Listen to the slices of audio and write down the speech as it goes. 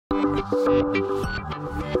We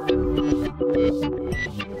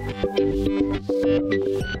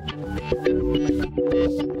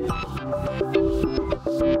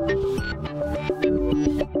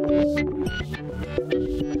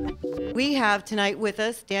have tonight with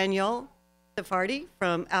us Daniel Sarfati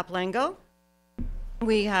from Applango.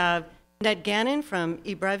 We have Ned Gannon from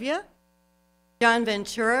eBrevia, John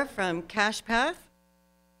Ventura from CashPath.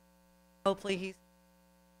 Hopefully he's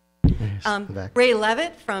Ray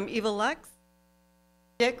Levitt from Evolux,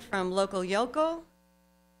 Dick from Local Yoko.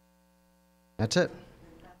 That's it.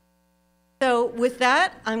 So with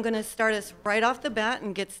that, I'm going to start us right off the bat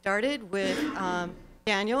and get started with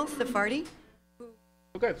Daniel Sarfati.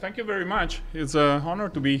 Okay, thank you very much. It's an honor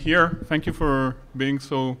to be here. Thank you for being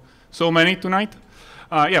so many tonight.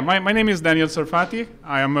 My name is Daniel Sarfati.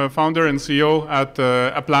 I am a founder and CEO at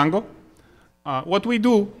Applango. What we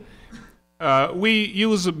do, we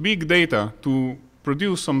use big data to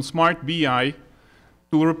produce some smart BI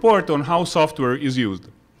to report on how software is used.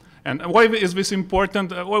 And why is this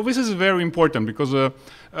important? Well, this is very important because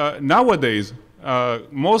nowadays,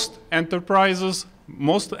 most enterprises,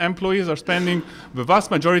 most employees are spending the vast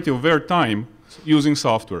majority of their time using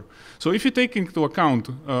software. So if you take into account,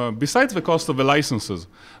 besides the cost of the licenses,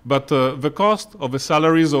 but the cost of the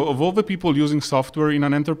salaries of all the people using software in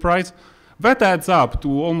an enterprise, that adds up to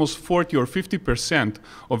almost 40 or 50%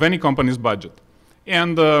 of any company's budget.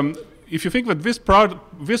 And if you think that this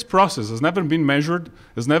process has never been measured,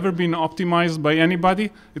 has never been optimized by anybody,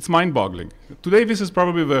 it's mind-boggling. Today, this is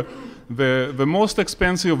probably the most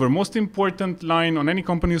expensive or most important line on any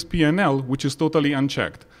company's P&L, which is totally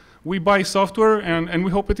unchecked. We buy software and we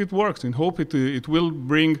hope that it works and hope it will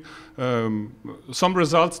bring some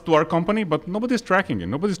results to our company, but nobody's tracking it.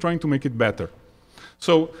 Nobody's trying to make it better.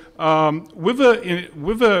 So with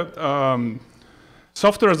the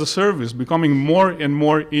software as a service becoming more and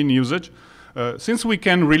more in usage, since we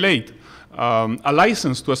can relate a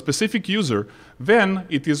license to a specific user, then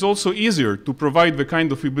it is also easier to provide the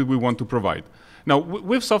kind of feedback we want to provide. Now,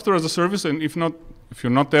 with software as a service, and if you're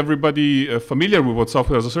not everybody familiar with what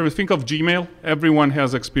software as a service, think of Gmail. Everyone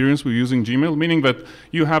has experience with using Gmail, meaning that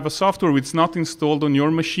you have a software which is not installed on your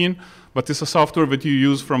machine, but it's a software that you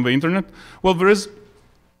use from the internet. Well, there is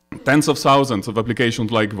tens of thousands of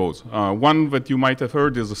applications like those. One that you might have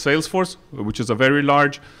heard is Salesforce, which is a very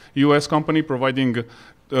large US company providing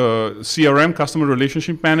CRM, customer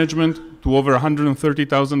relationship management, to over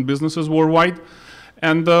 130,000 businesses worldwide.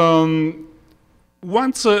 And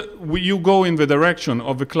once you go in the direction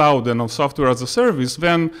of the cloud and of software as a service,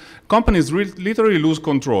 then companies literally lose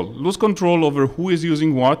control over who is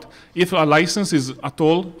using what, if a license is at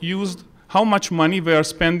all used, how much money they are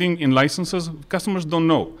spending in licenses, customers don't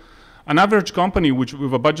know. An average company with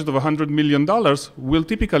a budget of $100 million will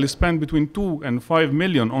typically spend between $2 and $5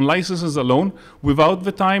 million on licenses alone without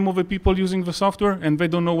the time of the people using the software, and they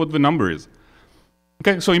don't know what the number is.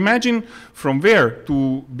 Okay, so imagine from there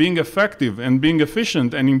to being effective and being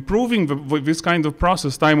efficient and improving this kind of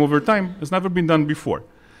process time over time has never been done before.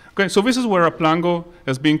 Okay, so this is where Applango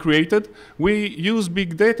has been created. We use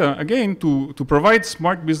big data, again, to provide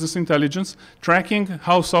smart business intelligence, tracking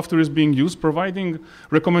how software is being used, providing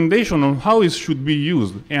recommendation on how it should be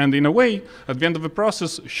used, and in a way, at the end of the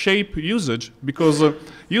process, shape usage, because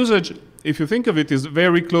usage, if you think of it, is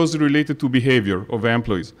very closely related to behavior of the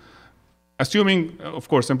employees. Assuming, of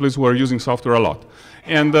course, employees who are using software a lot.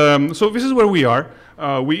 And so this is where we are.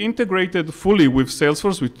 We integrated fully with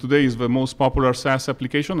Salesforce, which today is the most popular SaaS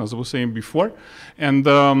application, as I was saying before. And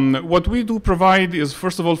what we do provide is,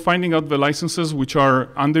 first of all, finding out the licenses which are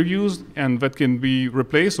underused and that can be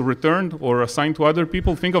replaced or returned or assigned to other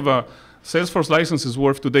people. Think of a Salesforce license is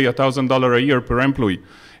worth today $1,000 a year per employee.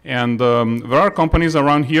 And there are companies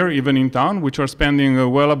around here, even in town, which are spending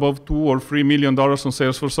well above $2 or $3 million on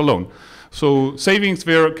Salesforce alone. So savings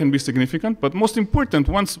there can be significant, but most important,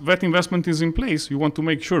 once that investment is in place, you want to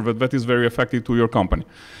make sure that that is very effective to your company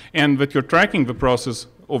and that you're tracking the process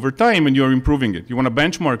over time and you're improving it. You want to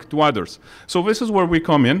benchmark to others. So this is where we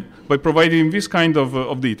come in by providing this kind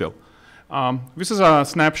of detail. This is a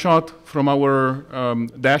snapshot from our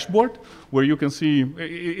dashboard where you can see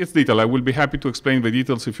its detail. I will be happy to explain the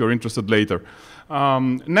details if you're interested later.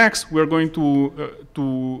 Next, we're going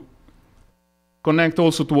to connect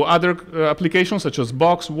also to other applications such as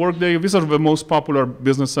Box, Workday. These are the most popular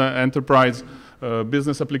business enterprise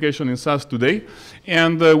business application in SaaS today.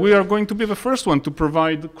 And we are going to be the first one to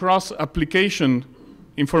provide cross-application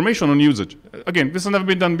information on usage. Again, this has never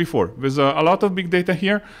been done before. There's a lot of big data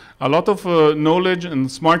here, a lot of knowledge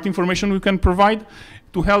and smart information we can provide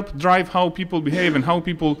to help drive how people behave and how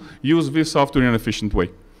people use this software in an efficient way.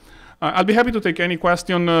 I'll be happy to take any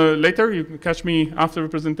question later. You can catch me after the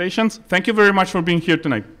presentations. Thank you very much for being here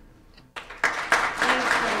tonight.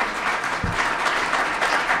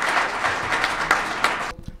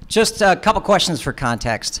 Just a couple questions for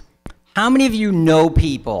context. How many of you know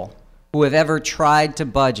people who have ever tried to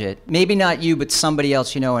budget, maybe not you, but somebody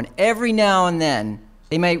else you know, and every now and then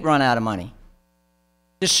they might run out of money?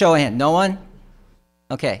 Just show of hand. No one?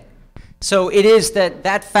 Okay. So it is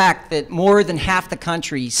that fact that more than half the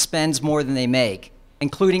country spends more than they make,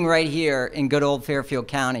 including right here in good old Fairfield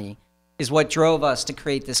County, is what drove us to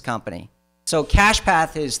create this company. So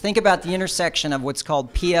CashPath is, think about the intersection of what's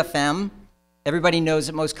called PFM. Everybody knows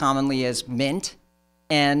it most commonly as Mint,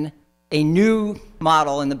 and a new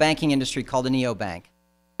model in the banking industry called a neobank.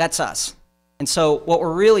 That's us. And so what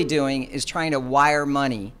we're really doing is trying to wire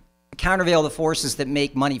money to countervail the forces that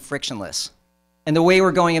make money frictionless. And the way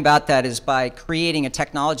we're going about that is by creating a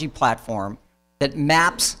technology platform that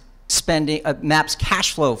maps spending, maps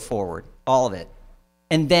cash flow forward, all of it,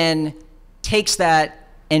 and then takes that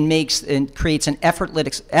and creates an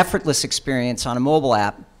effortless experience on a mobile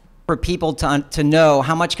app for people to know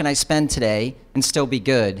how much can I spend today and still be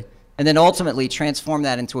good, and then ultimately transform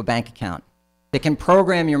that into a bank account that can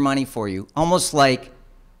program your money for you, almost like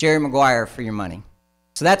Jerry Maguire for your money.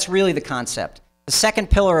 So that's really the concept. The second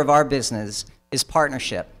pillar of our business is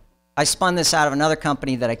partnership. I spun this out of another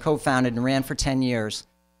company that I co-founded and ran for 10 years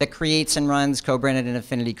that creates and runs co-branded and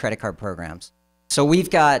affinity credit card programs. So we've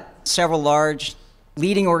got several large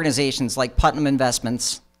leading organizations like Putnam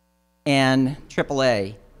Investments and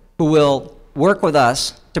AAA who will work with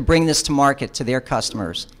us to bring this to market to their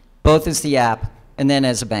customers, both as the app and then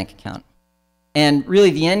as a bank account. And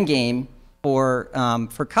really the end game for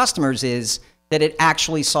customers is that it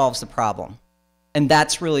actually solves the problem. And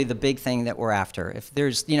that's really the big thing that we're after. If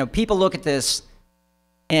there's, people look at this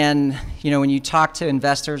and, when you talk to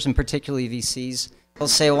investors and particularly VCs, they'll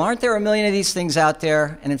say, well, aren't there a million of these things out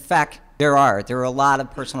there? And in fact, there are. There are a lot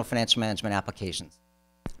of personal financial management applications.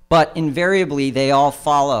 But invariably, they all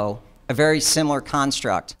follow a very similar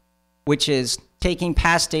construct, which is taking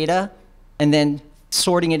past data and then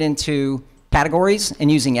sorting it into categories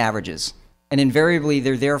and using averages. And invariably,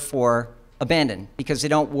 they're therefore abandoned because they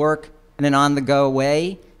don't work in an on-the-go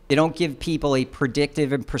way. They don't give people a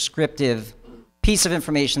predictive and prescriptive piece of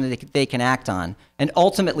information that they can act on. And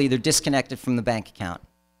ultimately, they're disconnected from the bank account,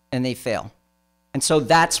 and they fail. And so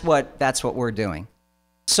that's what we're doing.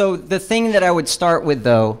 So the thing that I would start with,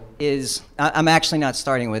 though, is I'm actually not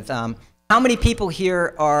starting with, how many people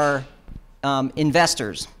here are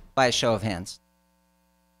investors, by a show of hands?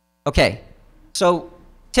 Okay, so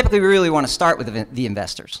typically we really want to start with the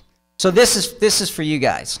investors. So this is for you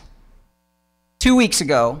guys. 2 weeks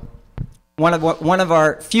ago, one of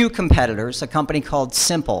our few competitors, a company called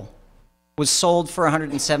Simple, was sold for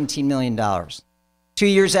 $117 million. 2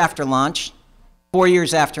 years after launch, 4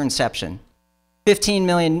 years after inception. 15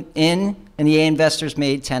 million in, and the A investors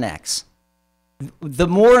made 10x. The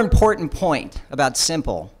more important point about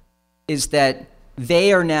Simple is that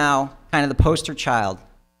they are now kind of the poster child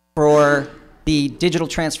for the digital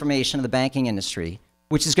transformation of the banking industry,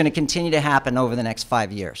 which is going to continue to happen over the next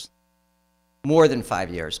 5 years. More than 5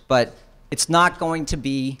 years, but it's not going to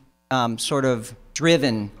be sort of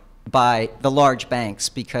driven by the large banks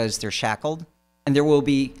because they're shackled, and there will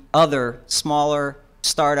be other smaller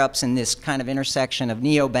startups in this kind of intersection of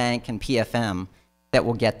neobank and PFM that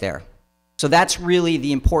will get there. So that's really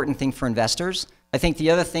the important thing for investors. I think the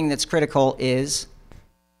other thing that's critical is,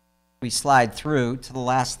 we slide through to the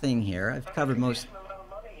last thing here. I've covered most.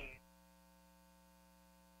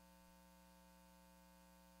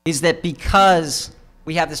 Is that because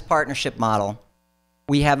we have this partnership model,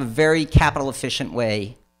 we have a very capital efficient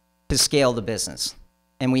way to scale the business.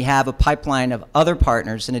 And we have a pipeline of other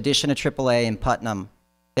partners, in addition to AAA and Putnam,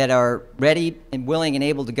 that are ready and willing and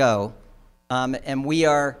able to go. And we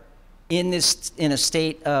are in a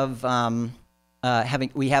state of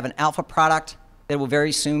we have an alpha product that will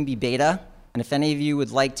very soon be beta. And if any of you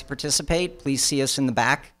would like to participate, please see us in the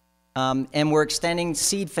back. And we're extending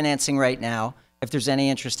seed financing right now, if there's any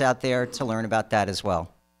interest out there to learn about that as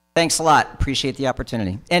well. Thanks a lot. Appreciate the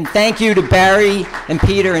opportunity. And thank you to Barry and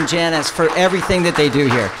Peter and Janice for everything that they do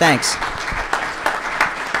here. Thanks.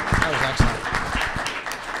 That was excellent.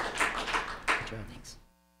 Good job. Thanks.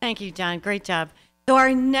 Thank you, John. Great job. So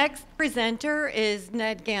our next presenter is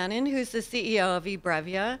Ned Gannon, who's the CEO of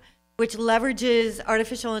eBrevia, which leverages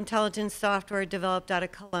artificial intelligence software developed out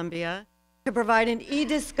of Columbia to provide an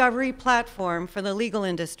e-discovery platform for the legal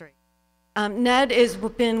industry. Ned has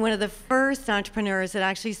been one of the first entrepreneurs that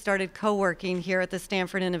actually started co-working here at the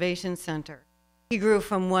Stanford Innovation Center. He grew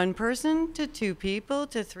from 1 person to 2 people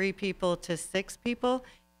to 3 people to 6 people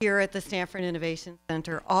here at the Stanford Innovation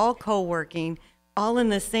Center, all co-working, all in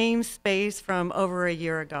the same space from over a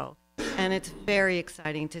year ago. And it's very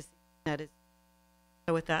exciting to see that.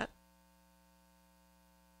 So with that.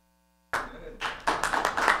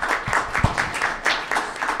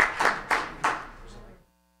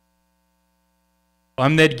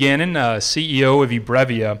 I'm Ned Gannon, CEO of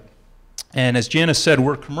eBrevia. And as Janice said,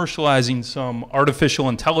 we're commercializing some artificial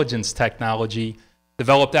intelligence technology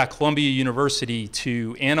developed at Columbia University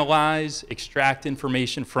to analyze, extract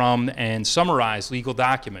information from, and summarize legal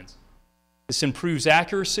documents. This improves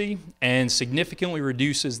accuracy and significantly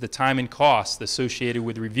reduces the time and cost associated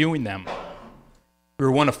with reviewing them. We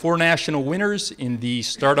were one of 4 national winners in the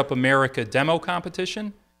Startup America demo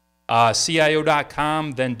competition.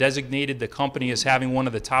 CIO.com then designated the company as having one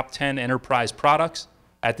of the top 10 enterprise products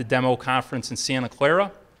at the demo conference in Santa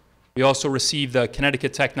Clara. We also received the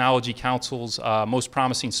Connecticut Technology Council's Most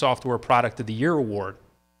Promising Software Product of the Year award.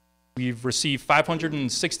 We've received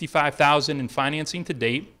 $565,000 in financing to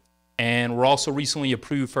date, and we're also recently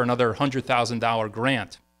approved for another $100,000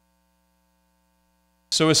 grant.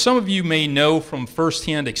 So as some of you may know from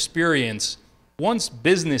firsthand experience, once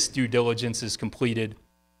business due diligence is completed,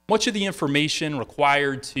 much of the information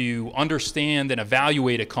required to understand and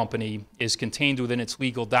evaluate a company is contained within its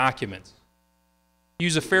legal documents. To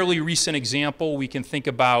use a fairly recent example, we can think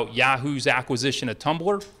about Yahoo's acquisition of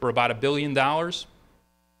Tumblr for about $1 billion.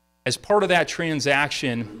 As part of that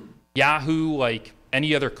transaction, Yahoo, like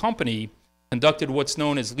any other company, conducted what's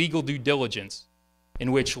known as legal due diligence,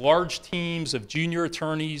 in which large teams of junior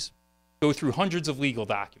attorneys go through hundreds of legal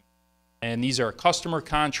documents. And these are customer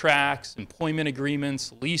contracts, employment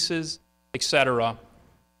agreements, leases, etc.,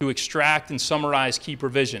 to extract and summarize key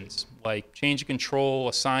provisions like change of control,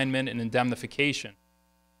 assignment, and indemnification.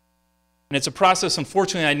 And it's a process,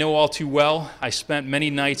 unfortunately, I know all too well. I spent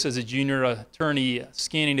many nights as a junior attorney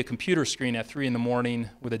scanning a computer screen at 3 in the morning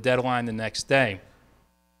with a deadline the next day.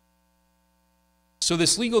 So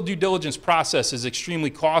this legal due diligence process is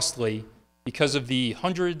extremely costly because of the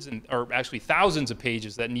hundreds or actually thousands of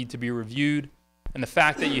pages that need to be reviewed, and the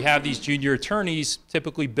fact that you have these junior attorneys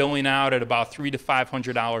typically billing out at about $300 to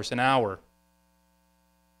 $500 an hour.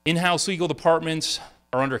 In-house legal departments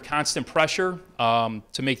are under constant pressure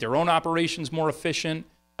to make their own operations more efficient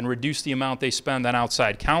and reduce the amount they spend on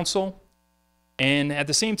outside counsel. And at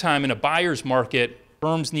the same time, in a buyer's market,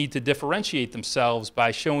 firms need to differentiate themselves by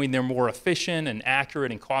showing they're more efficient and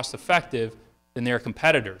accurate and cost-effective than their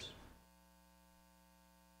competitors.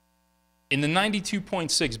 In the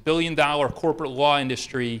 $92.6 billion corporate law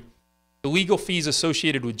industry, the legal fees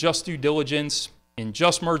associated with just due diligence in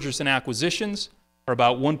just mergers and acquisitions are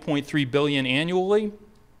about $1.3 billion annually.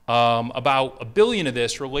 About $1 billion of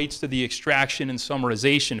this relates to the extraction and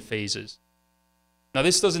summarization phases. Now,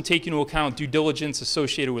 this doesn't take into account due diligence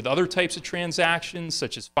associated with other types of transactions,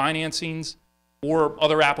 such as financings, or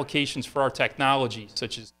other applications for our technology,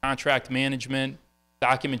 such as contract management,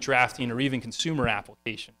 document drafting, or even consumer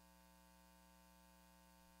applications.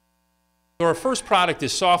 So our first product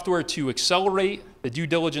is software to accelerate the due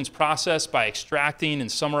diligence process by extracting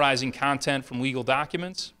and summarizing content from legal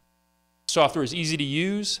documents. Software is easy to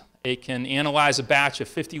use. It can analyze a batch of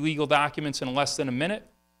 50 legal documents in less than a minute.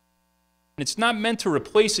 And it's not meant to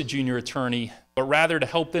replace a junior attorney, but rather to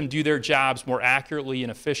help them do their jobs more accurately and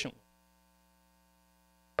efficiently.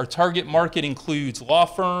 Our target market includes law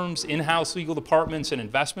firms, in-house legal departments, and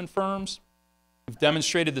investment firms. We've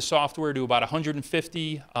demonstrated the software to about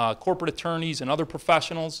 150 corporate attorneys and other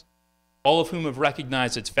professionals, all of whom have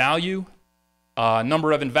recognized its value. A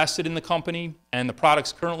number have invested in the company, and the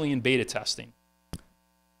product's currently in beta testing.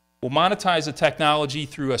 We'll monetize the technology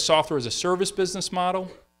through a software as a service business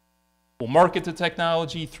model. We'll market the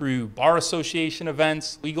technology through bar association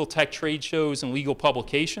events, legal tech trade shows, and legal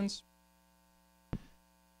publications.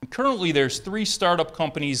 And currently, there's 3 startup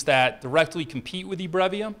companies that directly compete with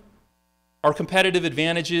eBrevia. Our competitive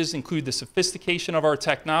advantages include the sophistication of our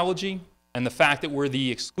technology and the fact that we're the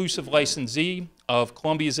exclusive licensee of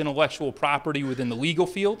Columbia's intellectual property within the legal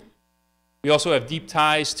field. We also have deep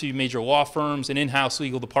ties to major law firms and in-house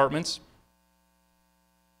legal departments.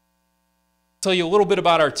 I'll tell you a little bit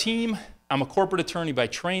about our team. I'm a corporate attorney by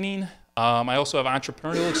training. I also have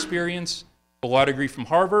entrepreneurial experience, a law degree from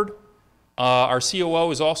Harvard. Our COO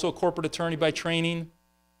is also a corporate attorney by training,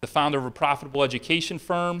 the founder of a profitable education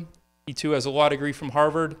firm. He too has a law degree from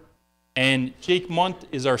Harvard. And Jake Munt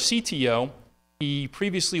is our CTO. He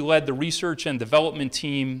previously led the research and development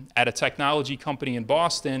team at a technology company in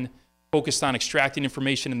Boston focused on extracting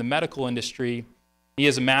information in the medical industry. He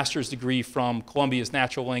has a master's degree from Columbia's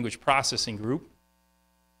Natural Language Processing Group.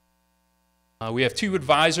 We have two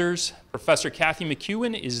advisors. Professor Kathy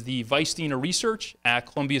McEwen is the Vice Dean of Research at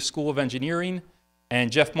Columbia School of Engineering,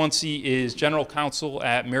 and Jeff Muncy is General Counsel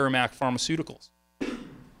at Merrimack Pharmaceuticals.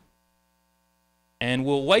 And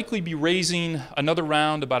we'll likely be raising another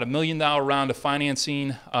round, about $1 million round of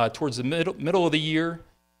financing towards the middle of the year.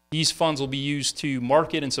 These funds will be used to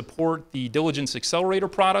market and support the Diligence Accelerator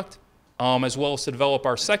product, as well as to develop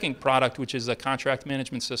our second product, which is a contract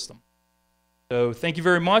management system. So thank you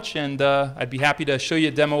very much, and I'd be happy to show you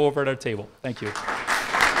a demo over at our table. Thank you.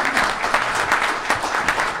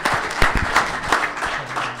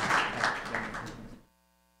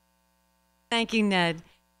 Thank you, Ned.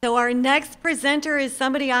 So our next presenter is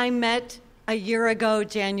somebody I met a year ago,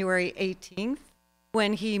 January 18th,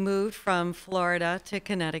 when he moved from Florida to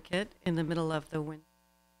Connecticut in the middle of the winter.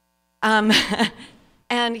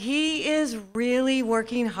 And he is really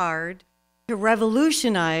working hard to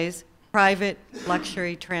revolutionize private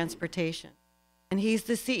luxury transportation. And he's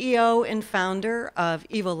the CEO and founder of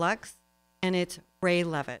Evolux, and it's Ray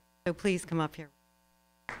Levitt. So please come up here.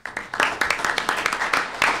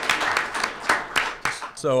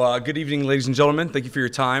 So good evening, ladies and gentlemen. Thank you for your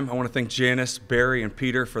time. I want to thank Janice, Barry, and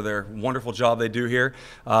Peter for their wonderful job they do here.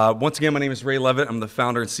 Once again, my name is Ray Levitt. I'm the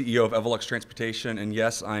founder and CEO of Evolux Transportation, and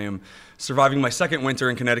yes, I am surviving my second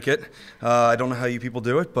winter in Connecticut. I don't know how you people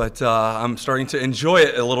do it, but I'm starting to enjoy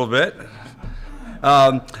it a little bit.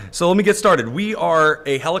 So let me get started. We are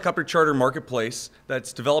a helicopter charter marketplace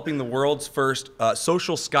that's developing the world's first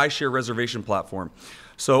social skyshare reservation platform.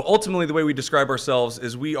 So ultimately, the way we describe ourselves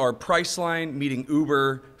is we are Priceline meeting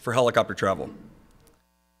Uber for helicopter travel.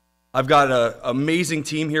 I've got an amazing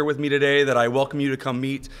team here with me today that I welcome you to come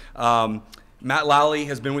meet. Matt Lally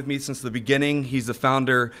has been with me since the beginning. He's the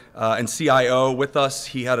founder and CIO with us.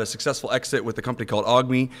 He had a successful exit with a company called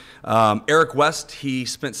Ogme. Eric West, he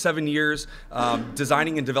spent 7 years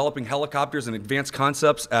designing and developing helicopters and advanced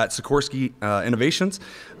concepts at Sikorsky Innovations.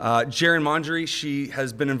 Jaren Mondry, she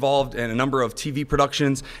has been involved in a number of TV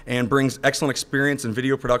productions and brings excellent experience in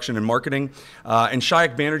video production and marketing. And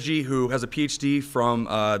Shayak Banerjee, who has a PhD from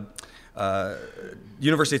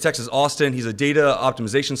University of Texas, Austin. He's a data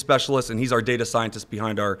optimization specialist, and he's our data scientist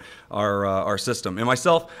behind our system. And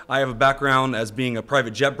myself, I have a background as being a private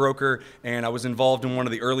jet broker, and I was involved in one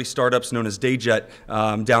of the early startups known as Dayjet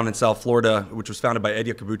down in South Florida, which was founded by Ed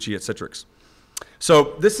Yakabuchi at Citrix.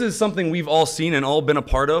 So this is something we've all seen and all been a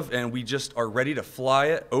part of, and we just are ready to fly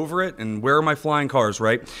it over it. And where are my flying cars,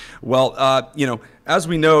 right? Well, you know, as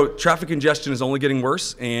we know, traffic congestion is only getting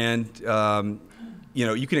worse, and you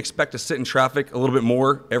know, you can expect to sit in traffic a little bit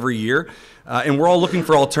more every year, and we're all looking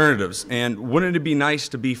for alternatives. And wouldn't it be nice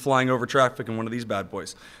to be flying over traffic in one of these bad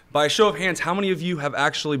boys? By a show of hands, how many of you have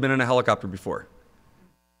actually been in a helicopter before?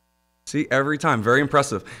 See, every time, very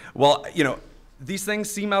impressive. Well, you know, these things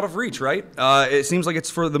seem out of reach, right? It seems like it's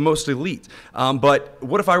for the most elite. But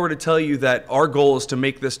what if I were to tell you that our goal is to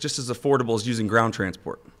make this just as affordable as using ground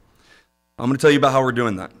transport? I'm going to tell you about how we're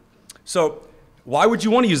doing that. So why would you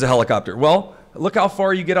want to use a helicopter? Well, look how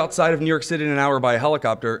far you get outside of New York City in an hour by a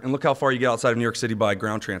helicopter, and look how far you get outside of New York City by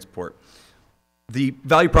ground transport. The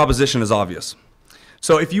value proposition is obvious.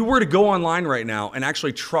 So if you were to go online right now and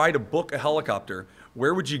actually try to book a helicopter,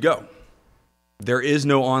 where would you go? There is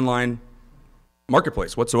no online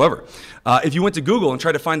marketplace whatsoever. If you went to Google and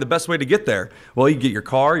tried to find the best way to get there, well, you get your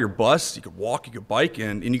car, your bus, you could walk, you could bike,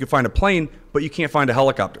 and you could find a plane, but you can't find a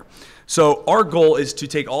helicopter. So our goal is to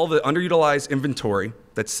take all the underutilized inventory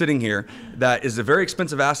that's sitting here that is a very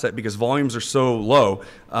expensive asset because volumes are so low,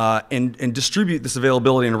 and distribute this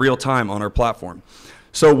availability in real time on our platform.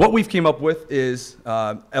 So what we've came up with is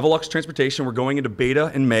Evolux Transportation. We're going into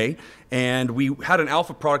beta in May, and we had an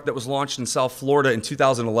alpha product that was launched in South Florida in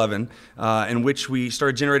 2011, in which we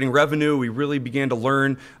started generating revenue. We really began to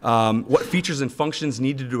learn what features and functions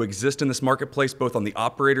needed to exist in this marketplace, both on the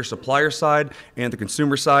operator supplier side and the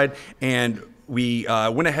consumer side. And we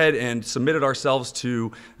went ahead and submitted ourselves to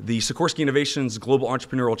the Sikorsky Innovations Global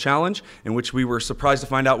Entrepreneurial Challenge, in which we were surprised to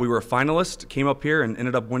find out we were a finalist, came up here, and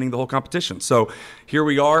ended up winning the whole competition. So here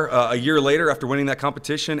we are a year later after winning that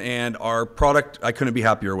competition, and our product I couldn't be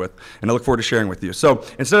happier with, and I look forward to sharing with you. So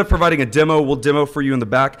instead of providing a demo, we'll demo for you in the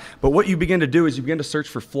back, but what you begin to do is you begin to search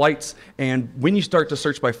for flights, and when you start to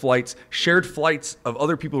search by flights, shared flights of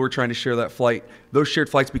other people who are trying to share that flight, those shared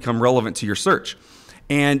flights become relevant to your search.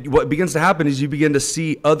 And what begins to happen is you begin to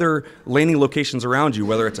see other landing locations around you,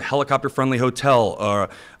 whether it's a helicopter-friendly hotel, or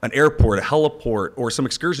an airport, a heliport, or some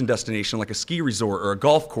excursion destination like a ski resort or a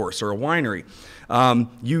golf course or a winery.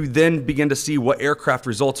 You then begin to see what aircraft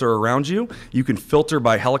results are around you. You can filter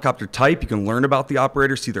by helicopter type. You can learn about the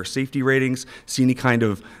operator, see their safety ratings, see any kind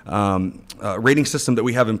of rating system that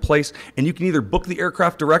we have in place. And you can either book the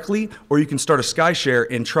aircraft directly, or you can start a SkyShare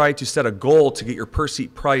and try to set a goal to get your per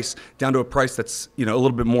seat price down to a price that's a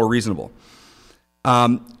little bit more reasonable.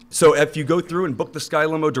 So if you go through and book the Sky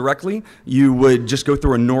Limo directly, you would just go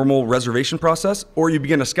through a normal reservation process, or you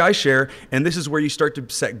begin a SkyShare, and this is where you start to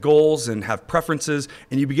set goals and have preferences,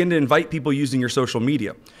 and you begin to invite people using your social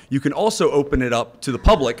media. You can also open it up to the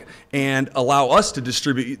public and allow us to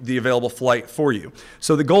distribute the available flight for you.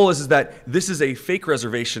 So the goal is that this is a fake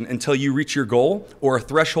reservation until you reach your goal, or a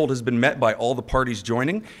threshold has been met by all the parties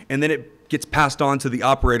joining, and then it gets passed on to the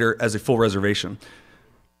operator as a full reservation.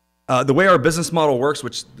 The way our business model works,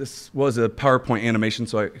 which this was a PowerPoint animation,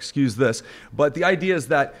 so I excuse this, but the idea is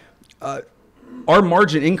that our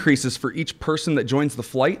margin increases for each person that joins the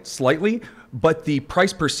flight slightly, but the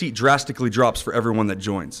price per seat drastically drops for everyone that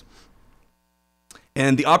joins.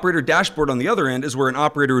 And the operator dashboard on the other end is where an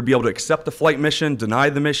operator would be able to accept the flight mission, deny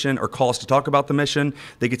the mission, or call us to talk about the mission.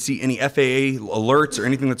 They could see any FAA alerts or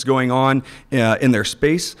anything that's going on in their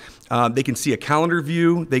space. They can see a calendar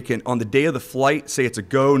view. They can, on the day of the flight, say it's a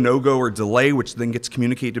go, no-go, or delay, which then gets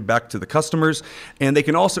communicated back to the customers. And they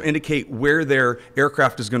can also indicate where their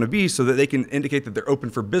aircraft is going to be, so that they can indicate that they're open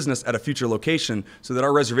for business at a future location, so that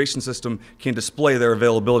our reservation system can display their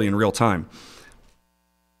availability in real time.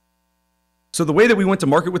 So the way that we went to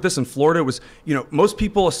market with this in Florida was, most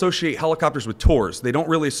people associate helicopters with tours. They don't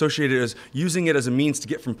really associate it as using it as a means to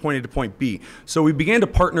get from point A to point B. So we began to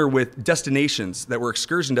partner with destinations that were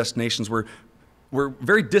excursion destinations where we're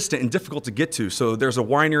very distant and difficult to get to. So there's a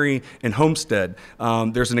winery in Homestead.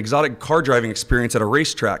 There's an exotic car driving experience at a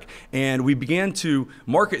racetrack. And we began to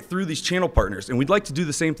market through these channel partners. And we'd like to do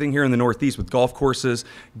the same thing here in the Northeast with golf courses,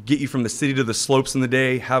 get you from the city to the slopes in the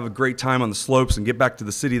day, have a great time on the slopes, and get back to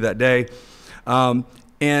the city that day.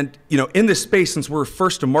 And in this space, since we're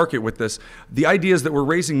first to market with this, the idea is that we're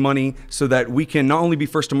raising money so that we can not only be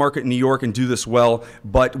first to market in New York and do this well,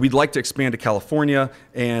 but we'd like to expand to California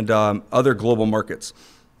and other global markets.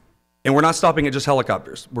 And we're not stopping at just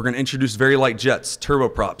helicopters. We're going to introduce very light jets,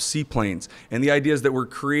 turboprops, seaplanes, and the idea is that we're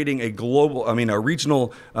creating a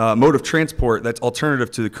regional mode of transport that's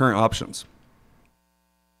alternative to the current options.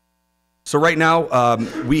 So right now,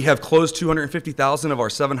 we have closed $250,000 of our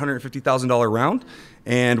 $750,000 round,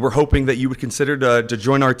 and we're hoping that you would consider to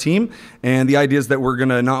join our team. And the idea is that we're going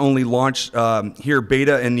to not only launch here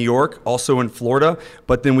beta in New York, also in Florida,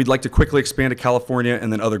 but then we'd like to quickly expand to California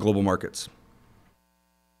and then other global markets.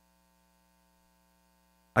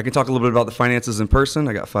 I can talk a little bit about the finances in person.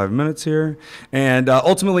 I got 5 minutes here. And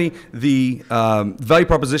ultimately, the value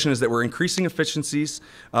proposition is that we're increasing efficiencies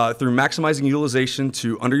through maximizing utilization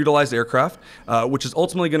to underutilized aircraft, which is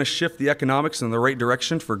ultimately going to shift the economics in the right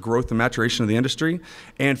direction for growth and maturation of the industry.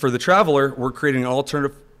 And for the traveler, we're creating an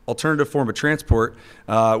alternative form of transport,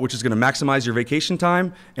 which is going to maximize your vacation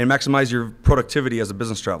time and maximize your productivity as a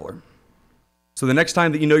business traveler. So the next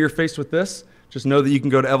time that you're faced with this, just know that you can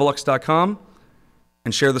go to evolux.com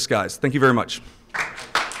and share the skies. Thank you very much.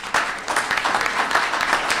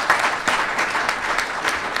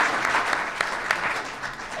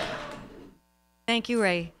 Thank you,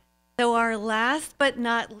 Ray. So our last but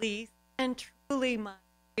not least, and truly my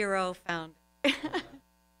hero founder,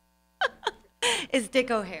 is Dick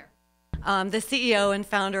O'Hare, the CEO and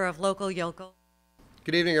founder of Local Yocal.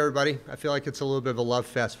 Good evening, everybody. I feel like it's a little bit of a love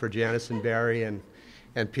fest for Janice and Barry and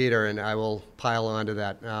Peter, and I will pile on to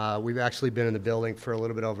that. We've actually been in the building for a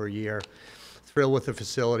little bit over a year. Thrilled with the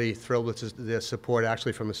facility, thrilled with the support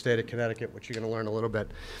actually from the state of Connecticut, which you're going to learn a little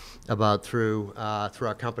bit about through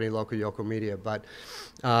our company, Local Yocal Media. But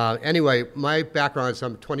anyway, my background is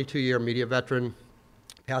I'm a 22-year media veteran.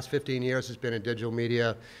 Past 15 years has been in digital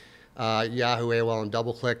media, Yahoo, AOL, and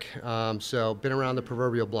DoubleClick. So been around the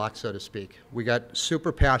proverbial block, so to speak. We got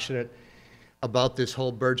super passionate about this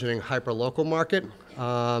whole burgeoning hyper-local market.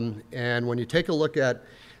 And when you take a look at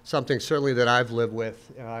something certainly that I've lived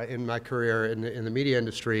with in my career in the media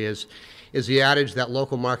industry is the adage that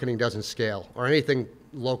local marketing doesn't scale, or anything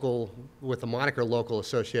local with the moniker local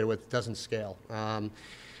associated with doesn't scale. And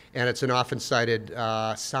it's an often cited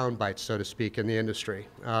soundbite, so to speak, in the industry.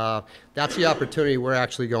 That's the opportunity we're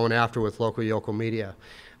actually going after with Local Yocal Media.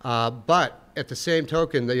 But at the same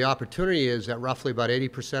token, the opportunity is that roughly about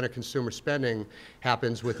 80% of consumer spending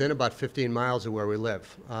happens within about 15 miles of where we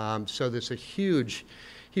live. So there's a huge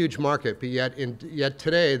huge market, but yet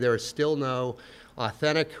today there is still no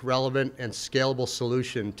authentic, relevant, and scalable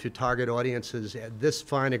solution to target audiences at this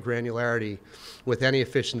fine a granularity with any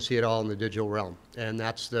efficiency at all in the digital realm. And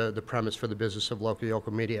that's the premise for the business of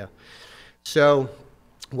local media. So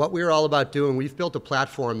what we're all about doing, we've built a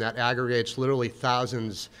platform that aggregates literally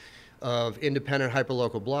thousands of independent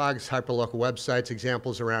hyperlocal blogs, hyperlocal websites.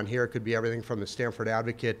 Examples around here could be everything from the Stamford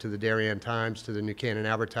Advocate to the Darien Times to the New Canaan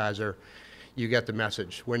Advertiser. You get the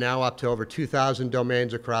message. We're now up to over 2,000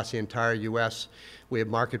 domains across the entire U.S. We have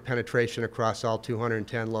market penetration across all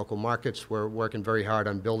 210 local markets. We're working very hard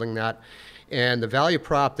on building that. And the value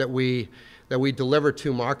prop that we deliver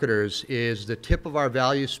to marketers is the tip of our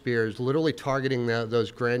value spear is literally targeting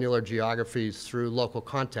those granular geographies through local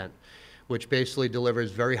content, which basically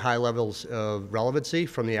delivers very high levels of relevancy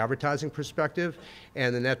from the advertising perspective,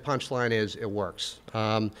 and the net punchline is it works.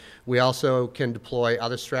 We also can deploy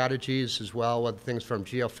other strategies as well, with things from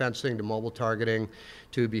geofencing to mobile targeting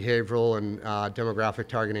to behavioral and demographic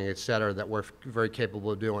targeting, et cetera, that we're very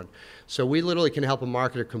capable of doing. So we literally can help a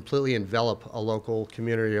marketer completely envelop a local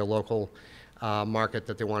community, a local market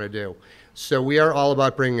that they want to do. So we are all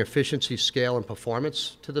about bringing efficiency, scale, and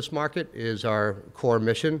performance to this market is our core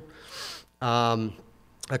mission.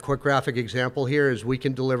 A quick graphic example here is we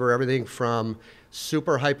can deliver everything from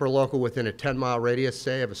super hyper local within a 10-mile radius,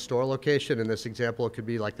 say, of a store location. In this example, it could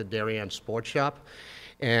be like the Darien Sports Shop,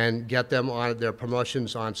 and get them on their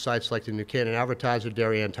promotions on sites like the New Canaan Advertiser,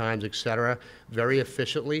 Darien Times, et cetera, very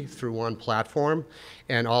efficiently through one platform,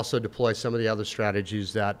 and also deploy some of the other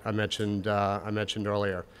strategies that I mentioned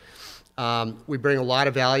earlier. We bring a lot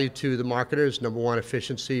of value to the marketers. Number one,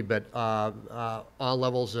 efficiency, but all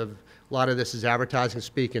levels of, a lot of this is advertising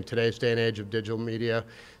speak in today's day and age of digital media,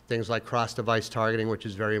 things like cross-device targeting, which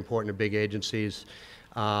is very important to big agencies.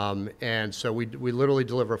 And so we literally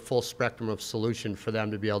deliver a full spectrum of solution for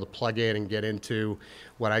them to be able to plug in and get into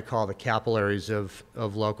what I call the capillaries of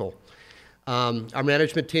local. Our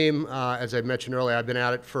management team, as I mentioned earlier, I've been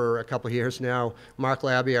at it for a couple of years now. Mark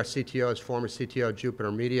Labby, our CTO, is former CTO of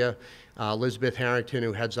Jupiter Media. Elizabeth Harrington,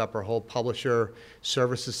 who heads up our whole publisher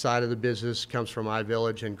services side of the business, comes from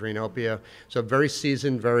iVillage and Greenopia. So very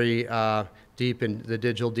seasoned, very deep in the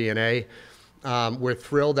digital DNA. We're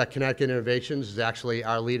thrilled that Connecticut Innovations is actually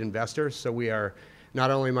our lead investor. So we are,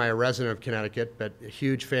 not only am I a resident of Connecticut, but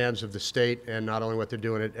huge fans of the state and not only what they're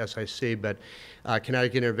doing at SIC, but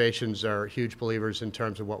Connecticut Innovations are huge believers in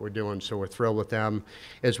terms of what we're doing. So we're thrilled with them,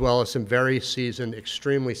 as well as some very seasoned,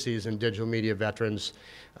 extremely seasoned digital media veterans.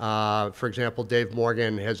 For example, Dave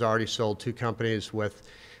Morgan has already sold 2 companies with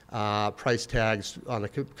price tags, on the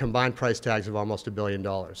combined price tags of almost $1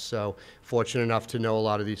 billion. So fortunate enough to know a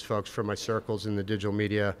lot of these folks from my circles in the digital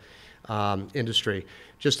media industry.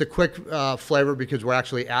 Just a quick flavor, because we're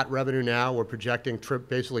actually at revenue now. We're projecting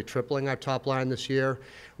basically tripling our top line this year,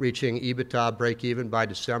 reaching EBITDA break even by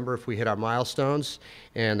December if we hit our milestones.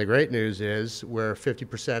 And the great news is we're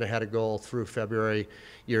 50% ahead of goal through February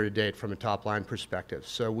year to date from a top line perspective.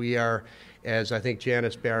 So we are, as I think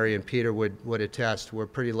Janice, Barry, and Peter would attest, we're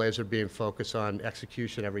pretty laser beam focused on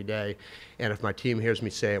execution every day. And if my team hears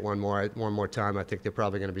me say it one more time, I think they're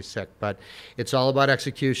probably going to be sick. But it's all about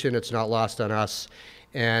execution. It's not lost on us.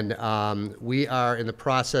 And we are in the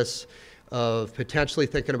process of potentially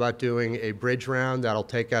thinking about doing a bridge round that'll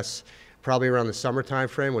take us probably around the summer time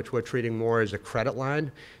frame, which we're treating more as a credit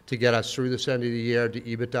line to get us through this end of the year to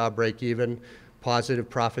EBITDA break even, positive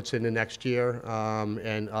profits into next year,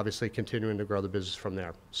 and obviously continuing to grow the business from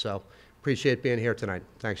there. So appreciate being here tonight.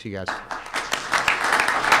 Thanks, you guys.